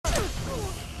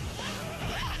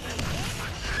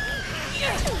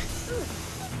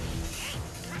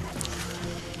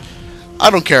I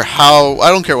don't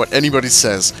care what anybody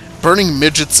says. Burning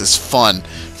midgets is fun.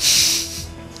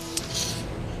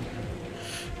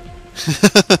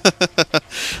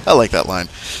 I like that line.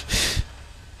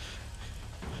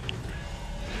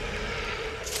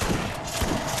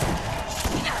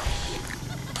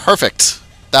 Perfect.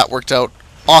 That worked out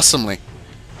awesomely.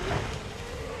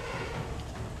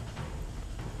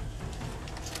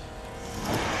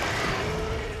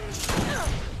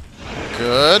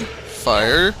 Good.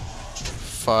 Fire.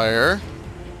 Fire.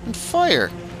 And fire.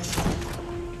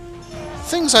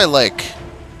 Things I like.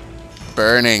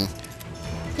 Burning.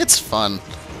 It's fun.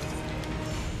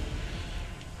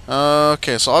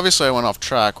 Okay, so obviously I went off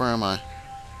track. Where am I?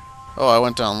 Oh, I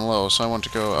went down low, so I want to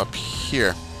go up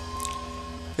here.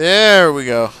 There we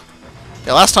go.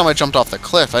 Yeah, last time I jumped off the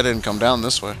cliff, I didn't come down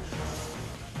this way.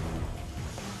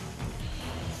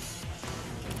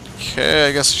 Okay,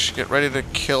 I guess I should get ready to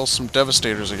kill some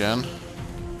Devastators again.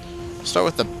 Start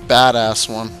with the badass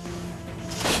one.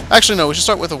 Actually, no, we should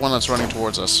start with the one that's running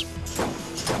towards us.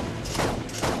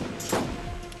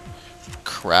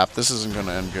 Crap, this isn't going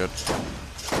to end good.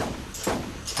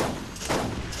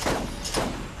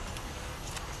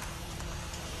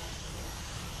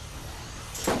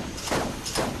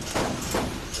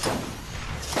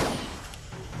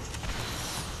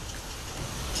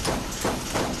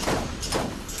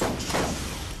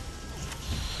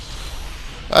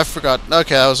 I forgot.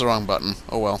 Okay, that was the wrong button.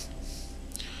 Oh well.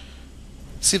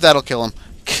 See if that'll kill him.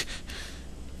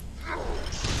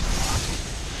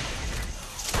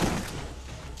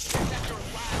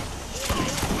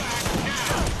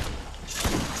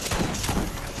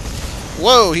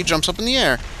 Whoa, he jumps up in the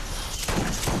air.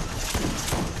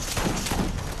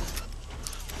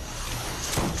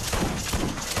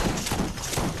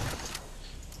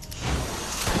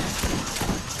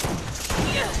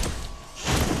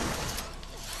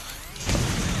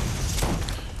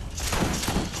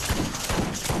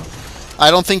 I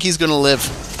don't think he's gonna live.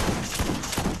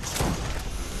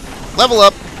 Level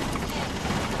up!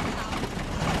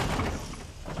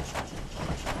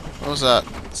 What was that?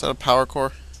 Is that a power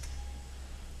core?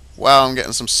 Wow, I'm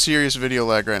getting some serious video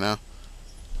lag right now.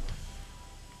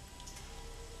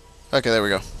 Okay, there we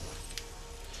go.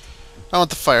 I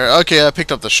want the fire. Okay, I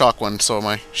picked up the shock one, so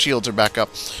my shields are back up.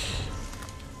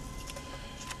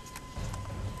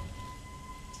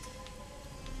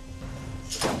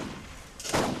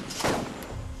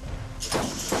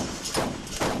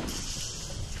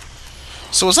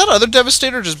 So was that other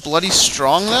Devastator just bloody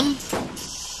strong then?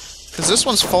 Because this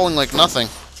one's falling like nothing.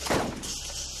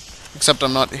 Except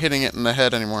I'm not hitting it in the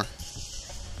head anymore.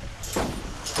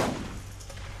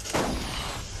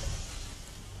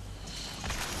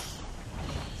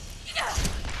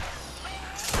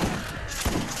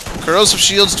 Corrosive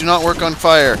shields do not work on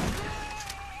fire.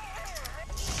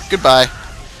 Goodbye.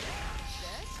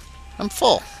 I'm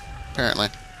full, apparently.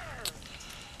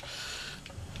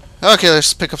 Okay,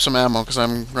 let's pick up some ammo, because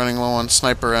I'm running low on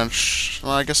sniper and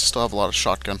well, I guess I still have a lot of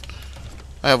shotgun.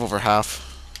 I have over half.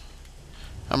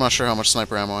 I'm not sure how much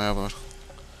sniper ammo I have.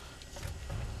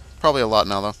 Probably a lot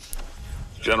now, though.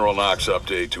 General Knoxx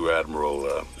update to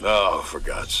Admiral, oh, for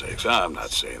God's sakes, I'm not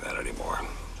saying that anymore.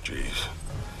 Jeez.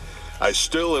 I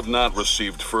still have not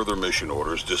received further mission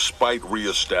orders despite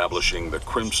re-establishing the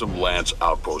Crimson Lance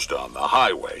outpost on the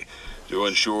highway to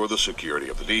ensure the security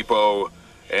of the depot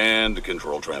and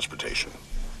control transportation.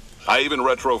 I even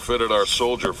retrofitted our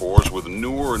soldier force with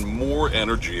newer and more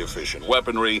energy-efficient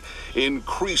weaponry,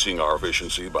 increasing our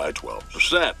efficiency by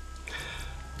 12%.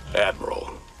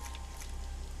 Admiral,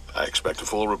 I expect a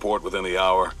full report within the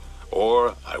hour,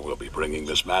 or I will be bringing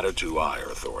this matter to higher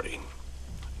authority.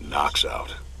 Knoxx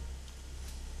out.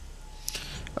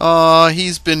 Aw,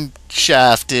 he's been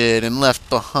shafted and left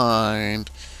behind.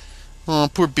 Oh,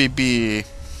 poor baby.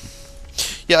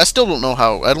 Yeah, I still don't know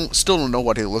how. Still don't know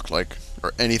what he looked like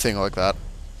or anything like that.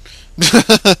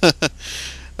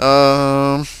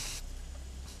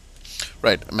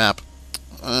 Right, map.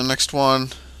 Next one.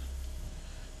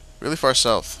 Really far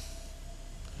south.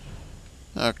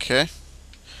 Okay.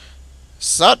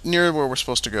 Is that near where we're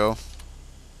supposed to go?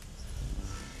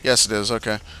 Yes, it is.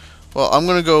 Okay. Well, I'm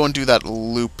gonna go and do that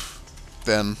loop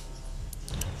then.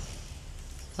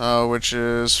 Which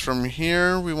is from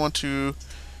here. We want to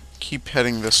keep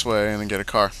heading this way and then get a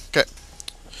car. Okay.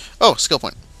 Oh, skill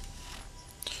point.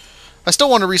 I still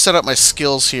want to reset up my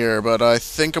skills here, but I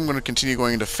think I'm going to continue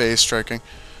going into phase striking.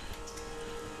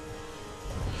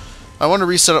 I want to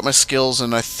reset up my skills,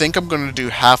 and I think I'm going to do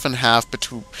half and half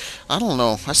between... I don't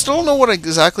know. I still don't know what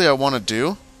exactly I want to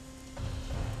do.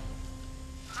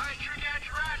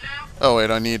 Oh, wait,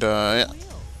 I need, yeah.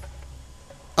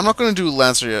 I'm not going to do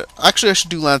Lancer yet. Actually, I should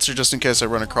do Lancer just in case I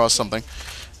run across something.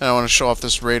 And I want to show off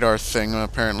this radar thing,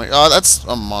 apparently. Oh, that's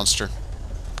a monster.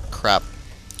 Crap.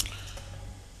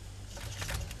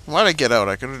 Why'd I get out?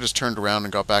 I could have just turned around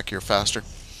and got back here faster.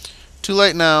 Too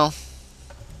late now.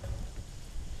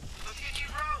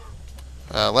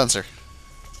 Lancer.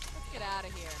 Let's get out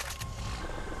of here.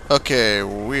 Okay,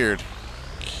 weird.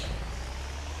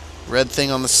 Red thing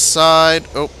on the side.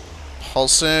 Oh,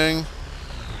 pulsing.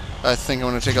 I think I'm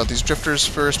going to take out these drifters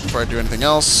first before I do anything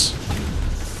else.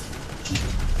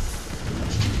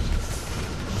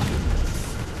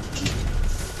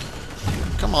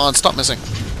 Come on, stop missing.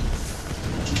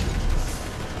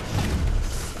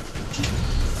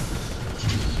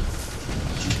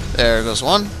 There goes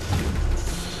one.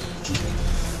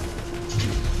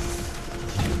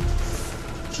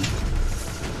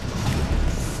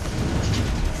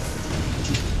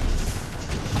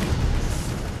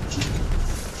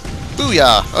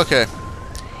 Booyah! Okay.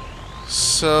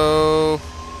 So...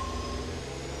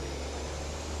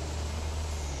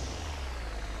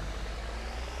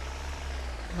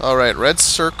 Alright, red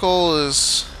circle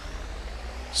is...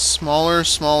 smaller,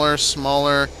 smaller,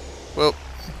 smaller. Whoa.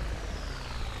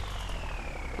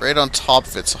 Right on top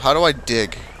of it. So how do I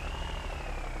dig?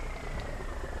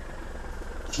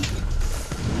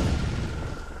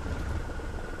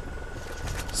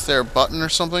 Is there a button or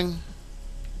something?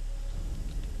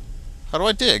 How do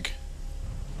I dig?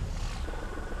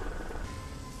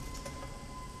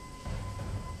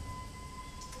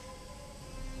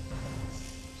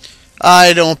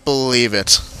 I don't believe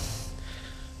it.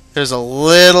 There's a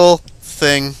little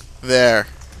thing there.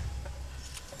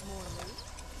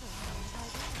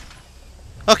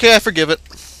 Okay, I forgive it.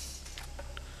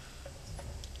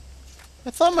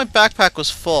 I thought my backpack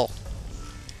was full.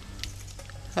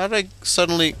 How did I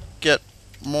suddenly get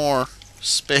more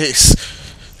space?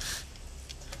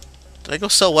 Did I go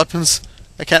sell weapons?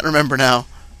 I can't remember now.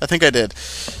 I think I did.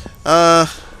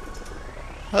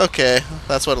 Okay,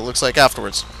 that's what it looks like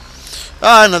afterwards.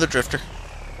 Ah, another drifter.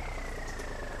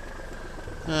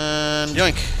 And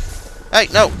yoink. Hey,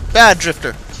 no, bad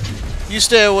drifter. You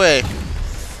stay away.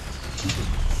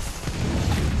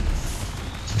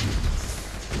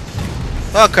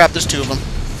 Oh crap, there's two of them.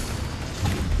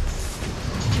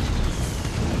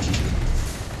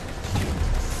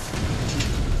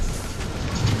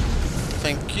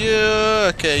 Thank you.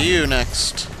 Okay, you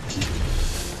next.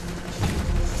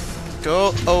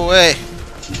 Go away.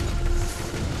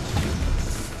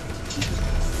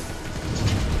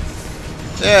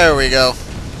 There we go.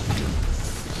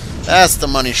 That's the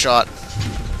money shot.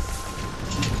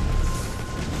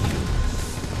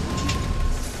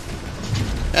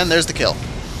 And there's the kill.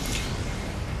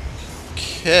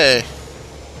 Okay.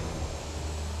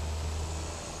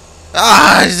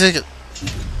 Ah!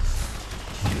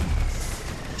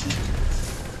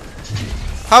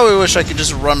 How I wish I could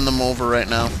just run them over right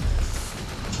now.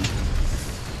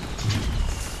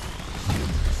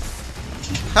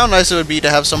 How nice it would be to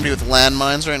have somebody with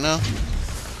landmines right now.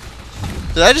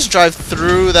 Did I just drive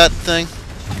through that thing?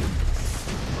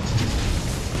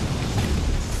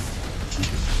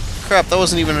 Crap, that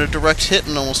wasn't even a direct hit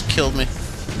and almost killed me.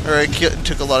 Or I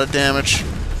took a lot of damage.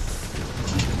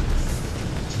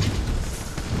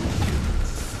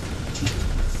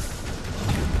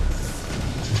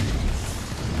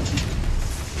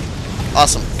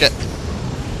 Awesome. Okay.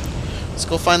 Let's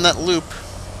go find that loop.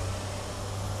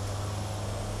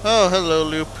 Oh, hello,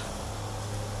 loop.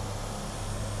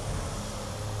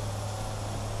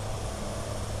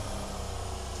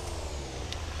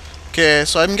 Okay,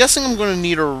 so I'm guessing I'm going to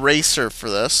need a racer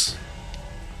for this.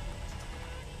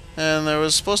 And there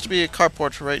was supposed to be a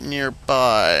carport right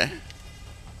nearby.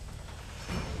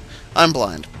 I'm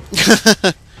blind.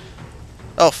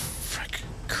 Oh, frick.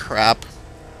 Crap.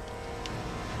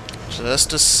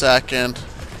 Just a second.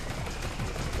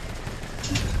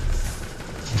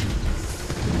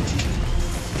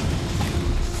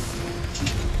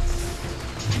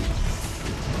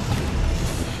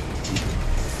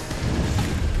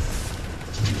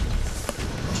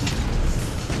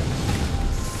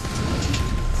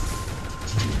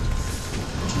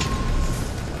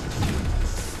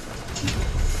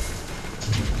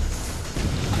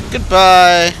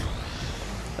 Goodbye.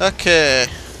 Okay.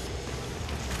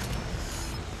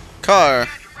 Car.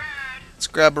 Let's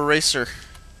grab a racer.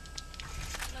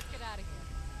 Let's get out of here.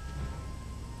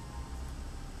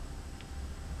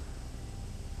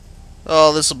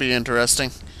 Oh, this will be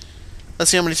interesting.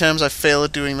 Let's see how many times I fail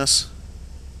at doing this.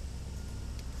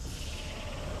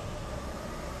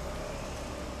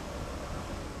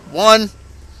 One.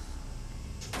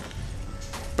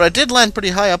 But I did land pretty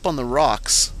high up on the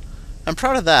rocks. I'm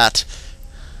proud of that.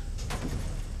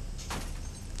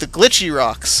 The glitchy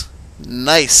rocks.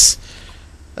 Nice.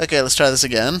 Okay, let's try this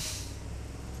again.